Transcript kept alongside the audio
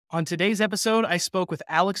On today's episode, I spoke with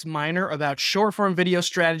Alex Miner about short form video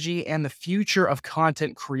strategy and the future of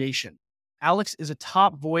content creation. Alex is a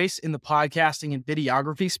top voice in the podcasting and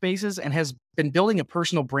videography spaces and has been building a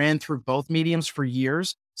personal brand through both mediums for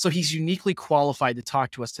years. So he's uniquely qualified to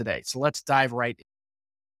talk to us today. So let's dive right in.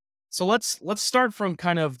 So let's start from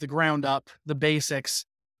kind of the ground up, the basics.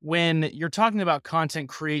 When you're talking about content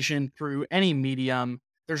creation through any medium,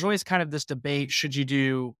 there's always kind of this debate: should you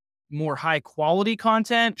do more high quality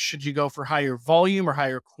content? Should you go for higher volume or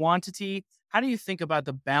higher quantity? How do you think about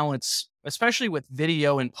the balance, especially with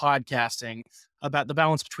video and podcasting, about the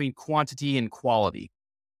balance between quantity and quality?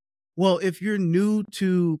 Well, if you're new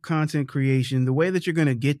to content creation, the way that you're going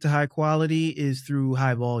to get to high quality is through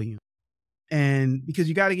high volume. And because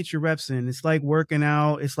you got to get your reps in, it's like working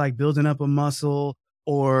out, it's like building up a muscle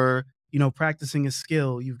or, practicing a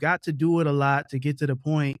skill. You've got to do it a lot to get to the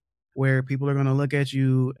point where people are going to look at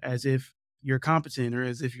you as if you're competent or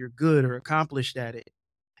as if you're good or accomplished at it.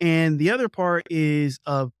 And the other part is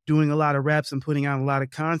of doing a lot of reps and putting out a lot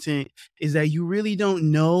of content is that you really don't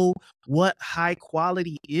know what high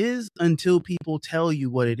quality is until people tell you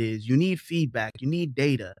what it is. You need feedback, you need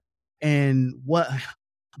data. And what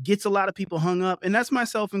gets a lot of people hung up, and that's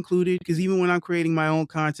myself included, because even when I'm creating my own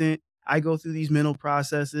content, I go through these mental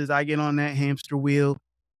processes, I get on that hamster wheel.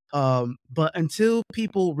 But until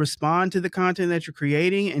people respond to the content that you're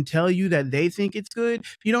creating and tell you that they think it's good,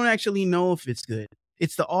 you don't actually know if it's good.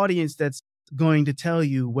 It's the audience that's going to tell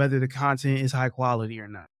you whether the content is high quality or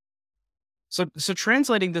not. So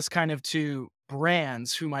translating this kind of to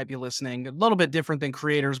brands who might be listening, a little bit different than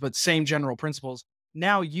creators, but same general principles.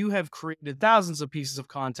 Now you have created thousands of pieces of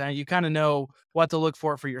content. You kind of know what to look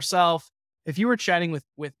for yourself. If you were chatting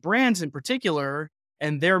with brands in particular,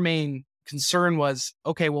 and their main concern was,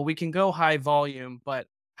 okay, well, we can go high volume, but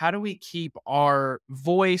how do we keep our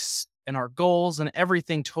voice and our goals and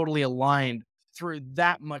everything totally aligned through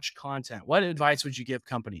that much content? What advice would you give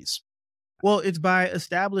companies? Well, it's by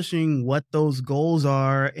establishing what those goals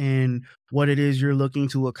are and what it is you're looking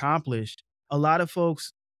to accomplish. A lot of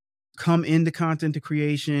folks come into content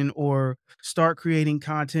creation or start creating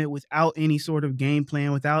content without any sort of game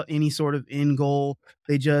plan, without any sort of end goal.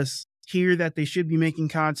 They just hear that they should be making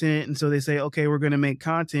content. And so they say, okay, we're going to make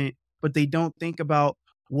content, but they don't think about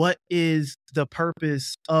what is the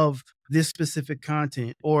purpose of this specific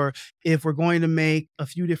content. Or if we're going to make a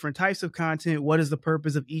few different types of content, what is the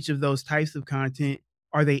purpose of each of those types of content?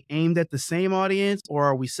 Are they aimed at the same audience, or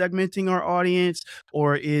are we segmenting our audience,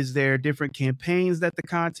 or is there different campaigns that the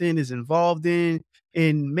content is involved in?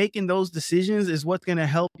 And making those decisions is what's going to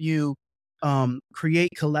help you create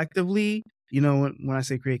collectively. When I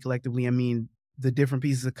say create collectively, I mean the different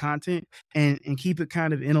pieces of content, and keep it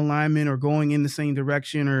kind of in alignment or going in the same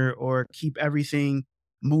direction, or keep everything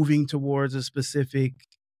moving towards a specific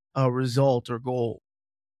result or goal.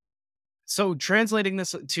 So translating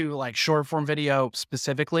this to like short form video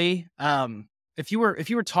specifically, if you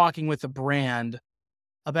were talking with a brand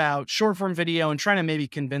about short form video and trying to maybe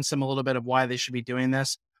convince them a little bit of why they should be doing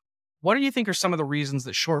this, what do you think are some of the reasons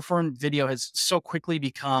that short form video has so quickly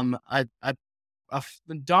become a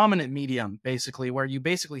dominant medium, basically, where you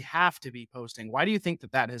basically have to be posting? Why do you think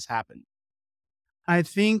that has happened? I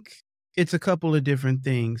think it's a couple of different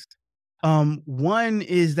things. One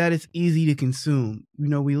is that it's easy to consume.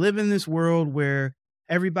 We live in this world where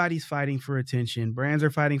everybody's fighting for attention. Brands are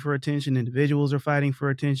fighting for attention. Individuals are fighting for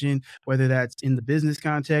attention, whether that's in the business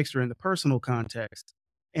context or in the personal context.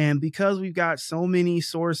 And because we've got so many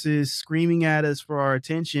sources screaming at us for our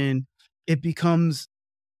attention, it becomes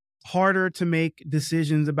harder to make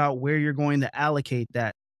decisions about where you're going to allocate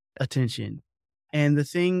that attention. And the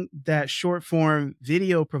thing that short form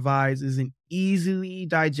video provides is an easily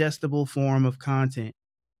digestible form of content,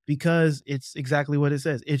 because it's exactly what it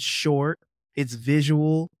says. It's short, it's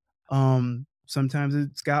visual. Sometimes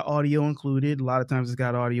it's got audio included. A lot of times it's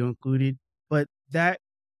got audio included, but that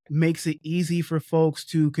makes it easy for folks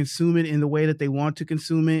to consume it in the way that they want to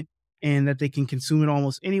consume it, and that they can consume it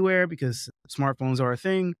almost anywhere because smartphones are a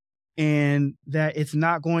thing, and that it's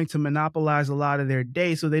not going to monopolize a lot of their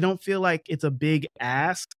day. So they don't feel like it's a big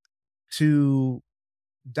ask to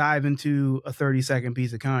dive into a 30-second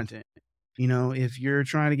piece of content. If you're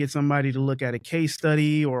trying to get somebody to look at a case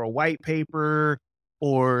study or a white paper,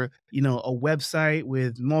 or, a website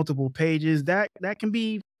with multiple pages, that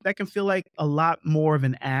can feel like a lot more of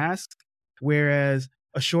an ask. Whereas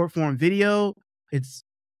a short form video, it's,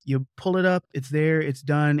 you pull it up, it's there, it's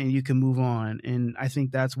done, and you can move on. And I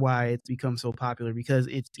think that's why it's become so popular, because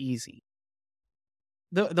it's easy.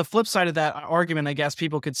 The flip side of that argument, I guess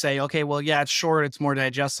people could say, okay, well, yeah, it's short, it's more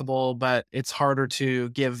digestible, but it's harder to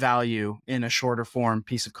give value in a shorter form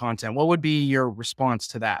piece of content. What would be your response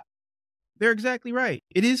to that? They're exactly right.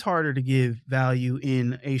 It is harder to give value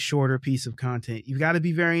in a shorter piece of content. You've got to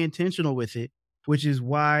be very intentional with it, which is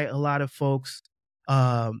why a lot of folks,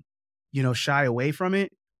 um, shy away from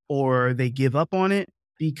it or they give up on it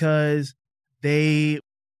because they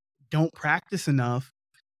don't practice enough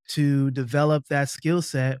to develop that skill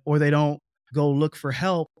set, or they don't go look for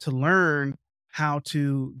help to learn how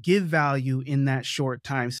to give value in that short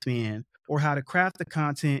time span, or how to craft the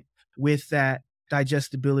content with that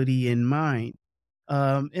digestibility in mind.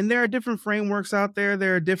 And there are different frameworks out there.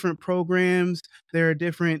 There are different programs. There are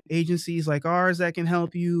different agencies like ours that can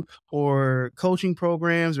help you, or coaching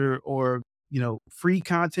programs, or free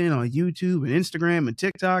content on YouTube and Instagram and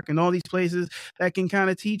TikTok and all these places that can kind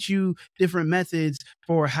of teach you different methods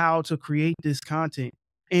for how to create this content.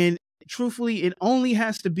 And truthfully, it only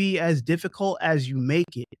has to be as difficult as you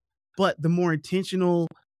make it. But the more intentional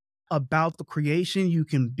about the creation you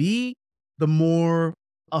can be, the more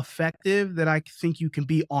effective that I think you can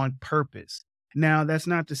be on purpose. Now, that's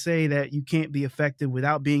not to say that you can't be effective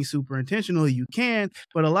without being super intentional. You can,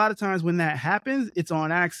 but a lot of times when that happens, it's on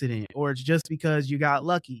accident or it's just because you got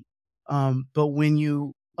lucky. But when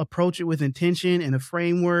you approach it with intention and a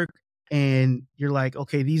framework, and you're like,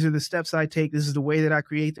 okay, these are the steps I take. This is the way that I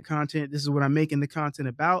create the content. This is what I'm making the content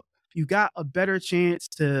about. You got a better chance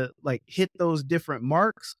to like hit those different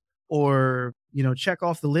marks, or check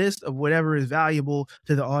off the list of whatever is valuable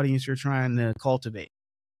to the audience you're trying to cultivate.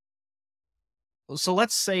 So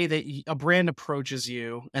let's say that a brand approaches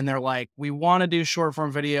you and they're like, we want to do short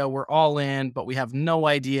form video. We're all in, but we have no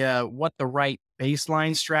idea what the right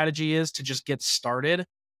baseline strategy is to just get started.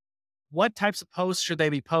 What types of posts should they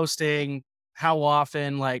be posting? How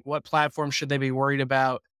often? Like, what platforms should they be worried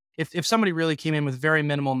about? If somebody really came in with very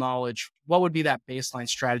minimal knowledge, what would be that baseline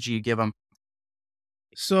strategy you give them?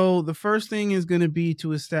 So the first thing is going to be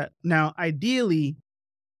to establish. Now, ideally,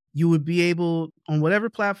 you would be able on whatever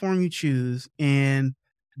platform you choose, and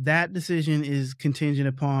that decision is contingent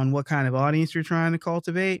upon what kind of audience you're trying to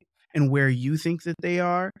cultivate and where you think that they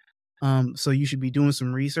are. So you should be doing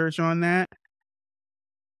some research on that.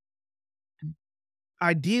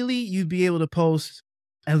 Ideally, you'd be able to post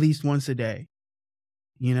at least once a day,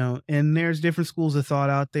 and there's different schools of thought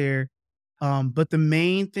out there. But the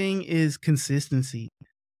main thing is consistency.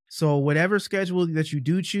 So whatever schedule that you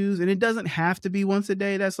do choose, and it doesn't have to be once a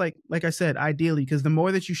day. That's like I said, ideally, because the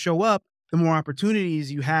more that you show up, the more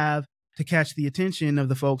opportunities you have to catch the attention of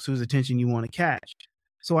the folks whose attention you want to catch.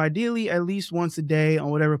 So ideally, at least once a day on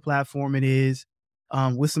whatever platform it is,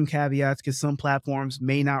 with some caveats, because some platforms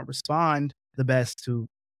may not respond the best to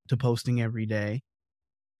posting every day.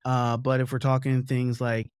 But if we're talking things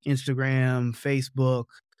like Instagram, Facebook,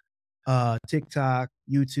 TikTok,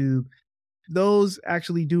 YouTube, those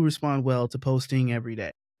actually do respond well to posting every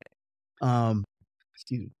day. Um,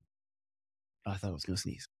 Excuse me. I thought I was gonna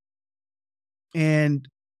sneeze. And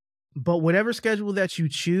but whatever schedule that you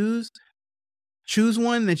choose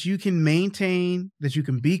one that you can maintain, that you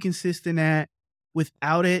can be consistent at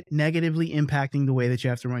without it negatively impacting the way that you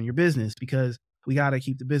have to run your business, because we got to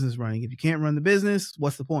keep the business running. If you can't run the business,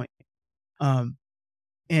 what's the point? Um,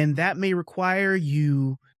 and that may require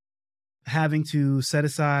you having to set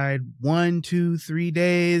aside 1, 2, 3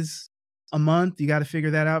 days a month. You got to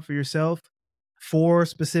figure that out for yourself for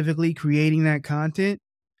specifically creating that content,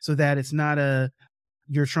 so that it's not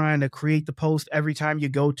you're trying to create the post every time you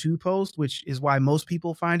go to post, which is why most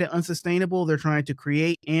people find it unsustainable. They're trying to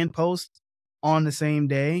create and post on the same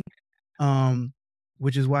day. Um,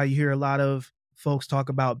 which is why you hear a lot of folks talk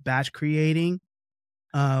about batch creating,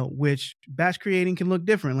 which batch creating can look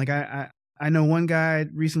different. Like I know one guy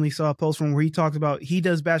recently saw a post from where he talks about he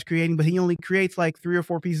does batch creating, but he only creates like 3 or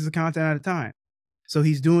 4 pieces of content at a time. So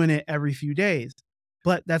he's doing it every few days,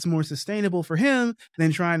 but that's more sustainable for him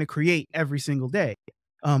than trying to create every single day.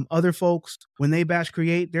 Other folks, when they batch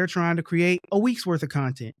create, they're trying to create a week's worth of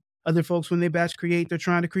content. Other folks, when they batch create, they're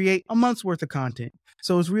trying to create a month's worth of content.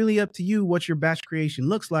 So it's really up to you what your batch creation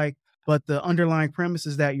looks like. But the underlying premise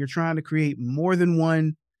is that you're trying to create more than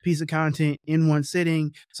one piece of content in one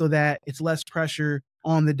sitting, so that it's less pressure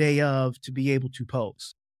on the day of to be able to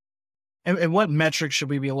post. And what metrics should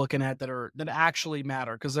we be looking at that actually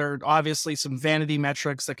matter? Because there are obviously some vanity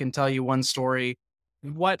metrics that can tell you one story.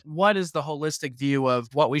 What is the holistic view of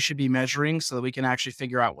what we should be measuring so that we can actually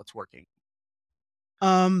figure out what's working?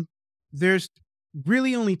 Um, there's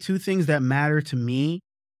really only two things that matter to me.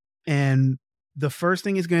 And the first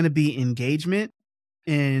thing is going to be engagement.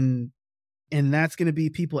 And And that's going to be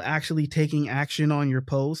people actually taking action on your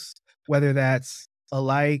posts, whether that's a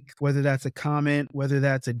like, whether that's a comment, whether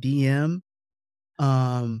that's a DM.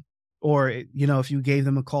 Um, or, if you gave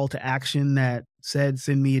them a call to action that said,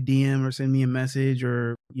 send me a DM or send me a message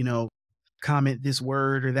or, comment this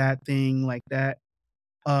word or that thing like that.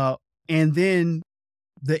 Uh, and then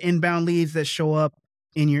the inbound leads that show up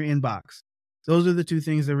in your inbox. Those are the two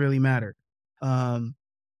things that really matter. Um,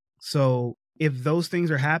 so if those things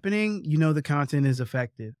are happening, the content is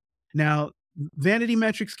effective. Now, vanity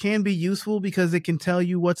metrics can be useful because it can tell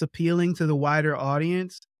you what's appealing to the wider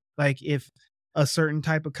audience. Like if a certain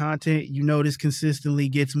type of content you notice consistently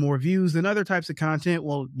gets more views than other types of content,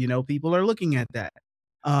 well, people are looking at that.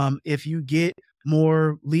 If you get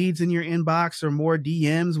more leads in your inbox or more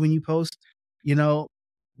DMs when you post, you know,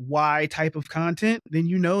 Y type of content, then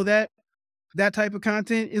that type of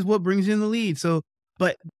content is what brings in the lead. So,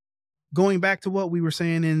 but going back to what we were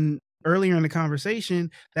saying in earlier in the conversation,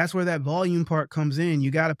 that's where that volume part comes in.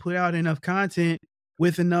 You got to put out enough content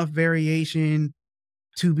with enough variation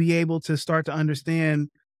to be able to start to understand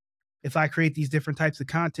if I create these different types of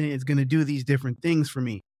content, it's going to do these different things for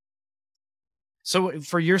me. So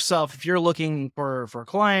for yourself, if you're looking for a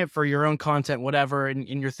client, for your own content, whatever, and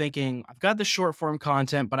you're thinking, I've got the short form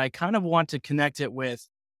content, but I kind of want to connect it with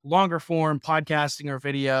longer form podcasting or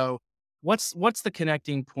video. What's the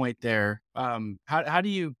connecting point there? How do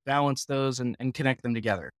you balance those and connect them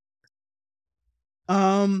together?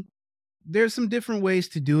 Um, there's some different ways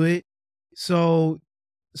to do it. So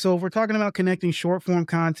so if we're talking about connecting short form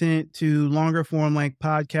content to longer form like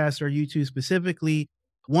podcasts or YouTube specifically,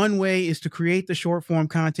 one way is to create the short form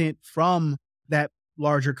content from that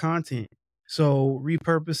larger content. So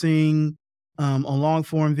repurposing a long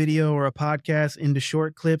form video or a podcast into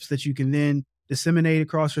short clips that you can then disseminate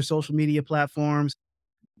across your social media platforms.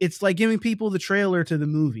 It's like giving people the trailer to the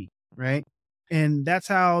movie, right? And that's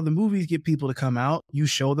how the movies get people to come out. You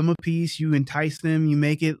show them a piece, you entice them, you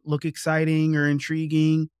make it look exciting or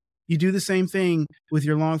intriguing. You do the same thing with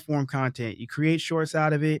your long form content. You create shorts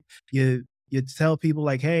out of it. You tell people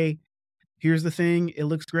like, "Hey, here's the thing. It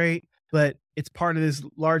looks great, but it's part of this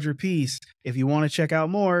larger piece. If you want to check out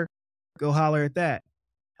more, go holler at that."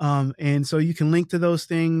 And so you can link to those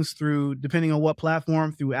things through, depending on what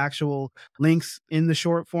platform, through actual links in the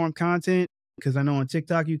short form content. Because I know on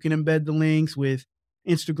TikTok, you can embed the links. With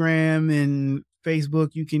Instagram and Facebook,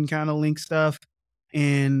 you can kind of link stuff,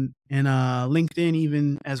 and LinkedIn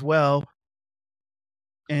even as well.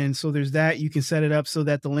 And so there's that. You can set it up so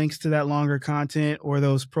that the links to that longer content or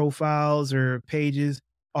those profiles or pages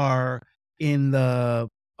are in the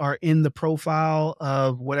profile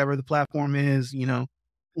of whatever the platform is,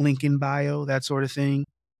 link in bio, that sort of thing.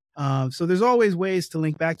 So there's always ways to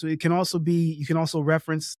link back to it. It can also be, you can also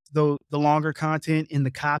reference the longer content in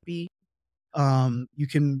the copy. You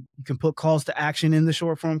can put calls to action in the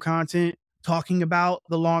short form content talking about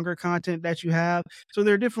the longer content that you have. So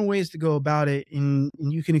there are different ways to go about it, and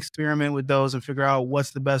you can experiment with those and figure out what's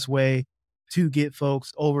the best way to get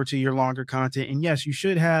folks over to your longer content. And yes, you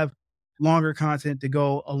should have longer content to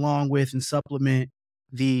go along with and supplement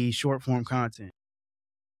the short form content.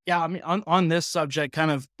 Yeah, I mean, on this subject, kind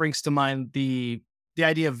of brings to mind the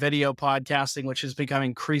idea of video podcasting, which has become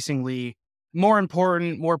increasingly more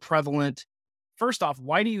important, more prevalent. First off,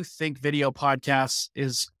 why do you think video podcasts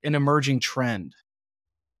is an emerging trend?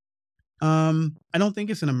 I don't think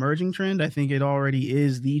it's an emerging trend. I think it already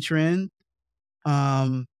is the trend.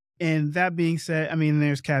 Um, and that being said, I mean,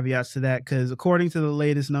 there's caveats to that because according to the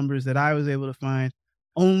latest numbers that I was able to find,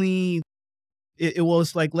 only it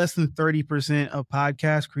was like less than 30% of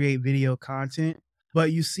podcasts create video content.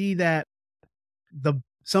 But you see that the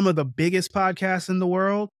some of the biggest podcasts in the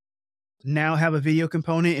world now have a video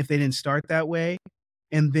component if they didn't start that way.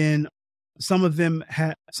 And then some of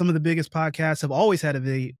the biggest podcasts have always had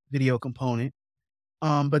a video component.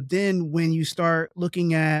 But then when you start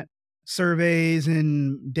looking at surveys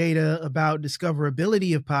and data about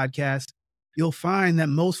discoverability of podcasts, you'll find that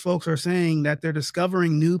most folks are saying that they're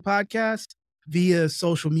discovering new podcasts via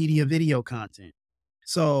social media video content.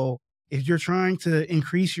 So if you're trying to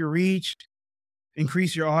increase your reach,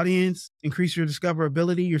 increase your audience, increase your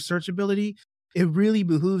discoverability, your searchability, it really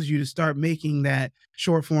behooves you to start making that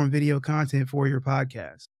short form video content for your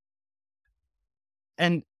podcast.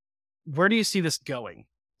 And where do you see this going?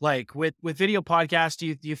 Like with video podcasts,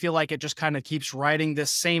 do you feel like it just kind of keeps riding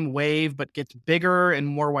this same wave but gets bigger and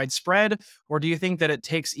more widespread? Or do you think that it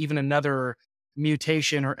takes even another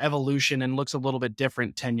mutation or evolution and looks a little bit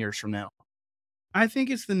different 10 years from now? I think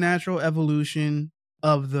it's the natural evolution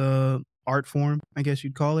of the art form, I guess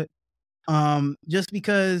you'd call it. Just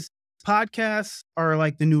because podcasts are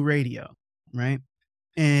like the new radio. right?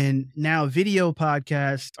 And now video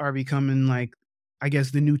podcasts are becoming like, I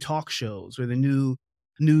guess, the new talk shows or the new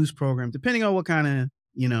news program, depending on what kind of,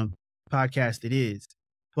 podcast it is.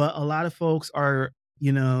 But a lot of folks are,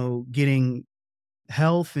 getting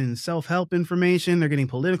health and self-help information, they're getting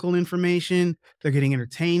political information, they're getting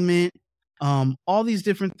entertainment, all these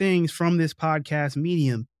different things from this podcast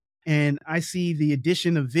medium. And I see the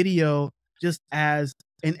addition of video just as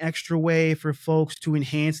an extra way for folks to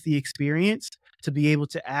enhance the experience, to be able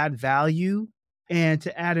to add value and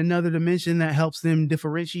to add another dimension that helps them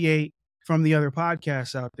differentiate from the other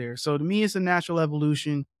podcasts out there. So to me, it's a natural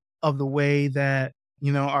evolution of the way that,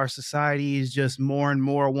 our society is just more and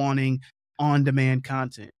more wanting on demand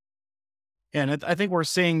content. And I think we're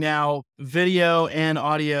seeing now video and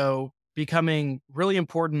audio becoming really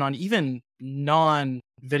important on even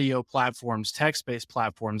non-video platforms, text-based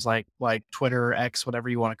platforms like Twitter, X, whatever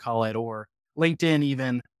you want to call it, or LinkedIn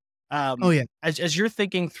even. Oh, yeah. As you're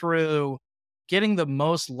thinking through getting the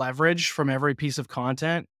most leverage from every piece of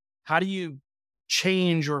content, how do you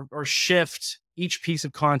change or shift each piece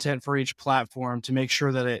of content for each platform to make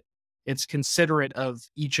sure that it's considerate of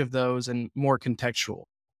each of those and more contextual?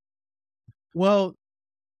 Well,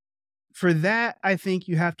 for that, I think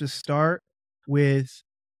you have to start with,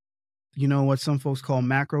 what some folks call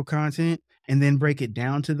macro content and then break it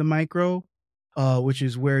down to the micro, which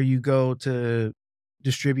is where you go to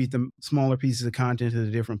distribute the smaller pieces of content to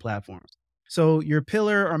the different platforms. So your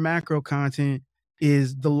pillar or macro content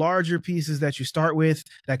is the larger pieces that you start with.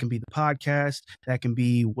 That can be the podcast, that can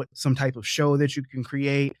be some type of show that you can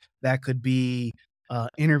create, that could be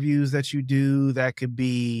interviews that you do, that could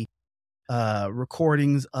be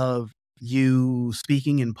recordings of you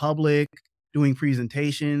speaking in public, doing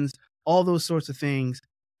presentations, all those sorts of things.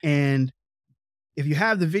 And if you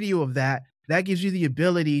have the video of that, that gives you the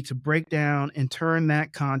ability to break down and turn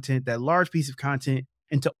that content, that large piece of content,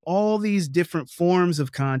 into all these different forms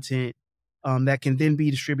of content that can then be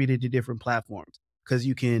distributed to different platforms. Because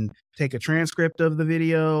you can take a transcript of the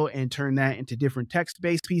video and turn that into different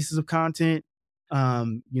text-based pieces of content.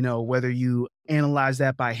 Whether you analyze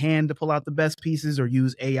that by hand to pull out the best pieces or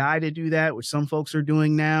use AI to do that, which some folks are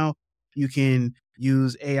doing now. You can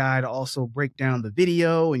use AI to also break down the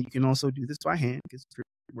video, and you can also do this by hand because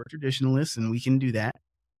we're traditionalists and we can do that.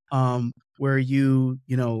 Where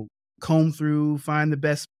comb through, find the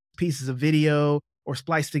best pieces of video or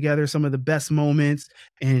splice together some of the best moments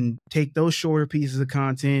and take those shorter pieces of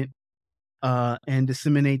content and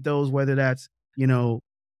disseminate those, whether that's,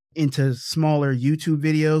 into smaller YouTube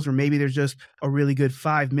videos, or maybe there's just a really good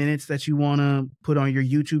 5 minutes that you want to put on your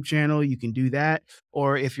YouTube channel, you can do that.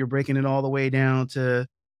 Or if you're breaking it all the way down to,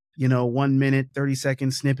 1 minute,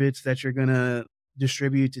 30-second snippets that you're going to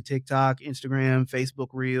distribute to TikTok, Instagram, Facebook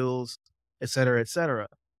Reels, et cetera, et cetera.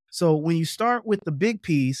 So when you start with the big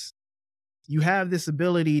piece, you have this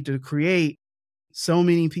ability to create so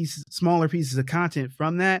many smaller pieces of content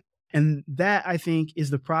from that. And that, I think,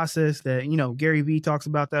 is the process that, Gary Vee talks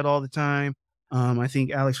about that all the time. I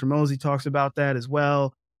think Alex Ramosi talks about that as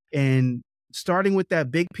well. And starting with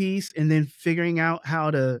that big piece and then figuring out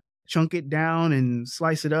how to chunk it down and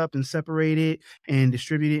slice it up and separate it and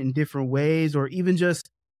distribute it in different ways, or even just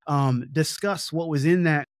discuss what was in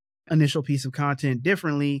that initial piece of content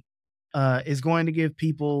differently, is going to give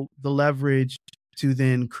people the leverage to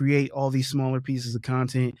then create all these smaller pieces of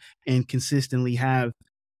content and consistently have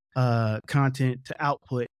content to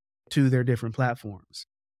output to their different platforms.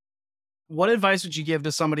 What advice would you give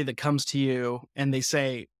to somebody that comes to you and they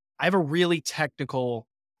say, I have a really technical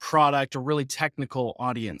product or really technical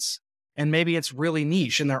audience, and maybe it's really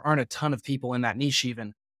niche and there aren't a ton of people in that niche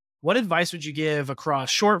even? What advice would you give across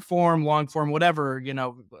short form, long form, whatever,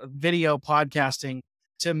 video, podcasting,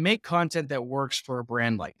 to make content that works for a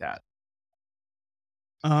brand like that?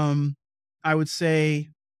 I would say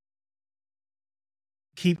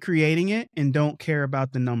keep creating it and don't care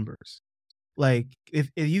about the numbers. Like if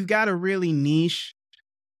you've got a really niche,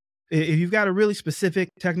 if you've got a really specific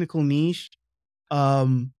technical niche,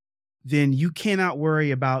 then you cannot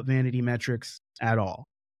worry about vanity metrics at all.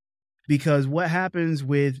 Because what happens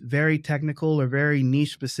with very technical or very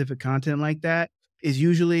niche specific content like that is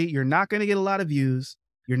usually you're not going to get a lot of views.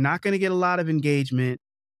 You're not going to get a lot of engagement.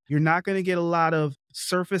 You're not going to get a lot of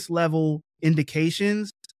surface level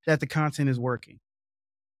indications that the content is working.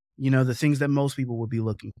 The things that most people would be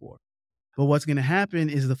looking for. But what's going to happen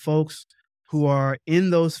is the folks who are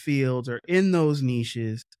in those fields or in those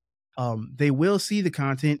niches, they will see the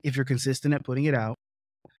content if you're consistent at putting it out.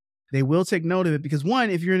 They will take note of it because,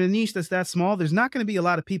 one, if you're in a niche that's that small, there's not going to be a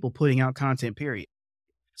lot of people putting out content, period.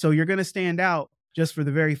 So you're going to stand out just for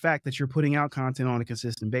the very fact that you're putting out content on a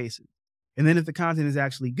consistent basis. And then if the content is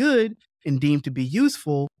actually good and deemed to be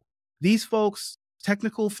useful, these folks,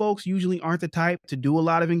 technical folks, usually aren't the type to do a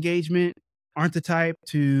lot of engagement, aren't the type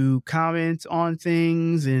to comment on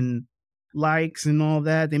things and likes and all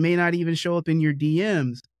that. They may not even show up in your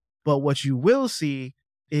DMs. But what you will see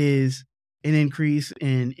is an increase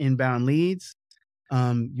in inbound leads.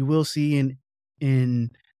 You will see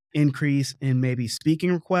an increase in maybe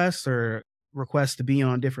speaking requests or requests to be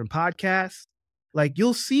on different podcasts. Like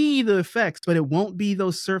you'll see the effects, but it won't be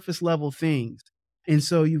those surface level things. And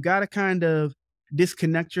so you got to kind of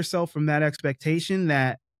disconnect yourself from that expectation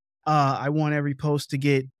that I want every post to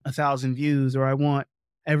get 1,000 views, or I want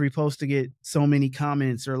every post to get so many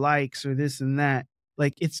comments or likes or this and that.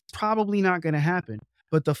 Like it's probably not going to happen.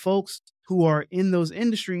 But the folks who are in those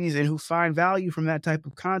industries and who find value from that type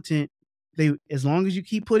of content, they, as long as you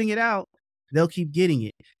keep putting it out, they'll keep getting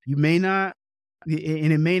it. You may not,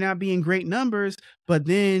 and it may not be in great numbers, but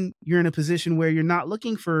then you're in a position where you're not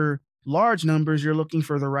looking for large numbers, you're looking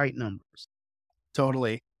for the right numbers.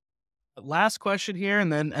 Totally. Last question here,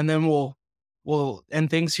 and then we'll end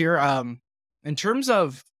things here. In terms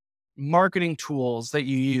of marketing tools that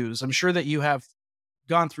you use, I'm sure that you have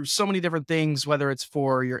gone through so many different things, whether it's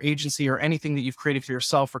for your agency or anything that you've created for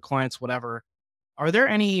yourself, for clients, whatever. Are there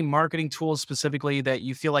any marketing tools specifically that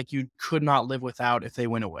you feel like you could not live without if they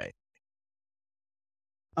went away?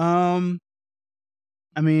 Um,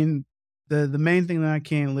 I mean, the main thing that I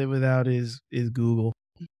can't live without is Google.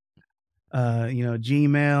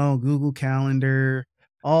 Gmail, Google Calendar,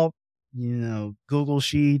 all, Google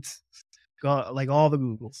Sheets, like all the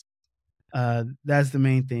Googles. That's the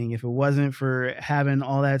main thing. If it wasn't for having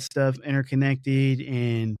all that stuff interconnected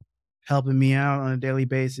and helping me out on a daily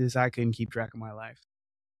basis, I couldn't keep track of my life.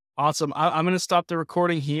 Awesome. I'm going to stop the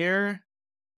recording here.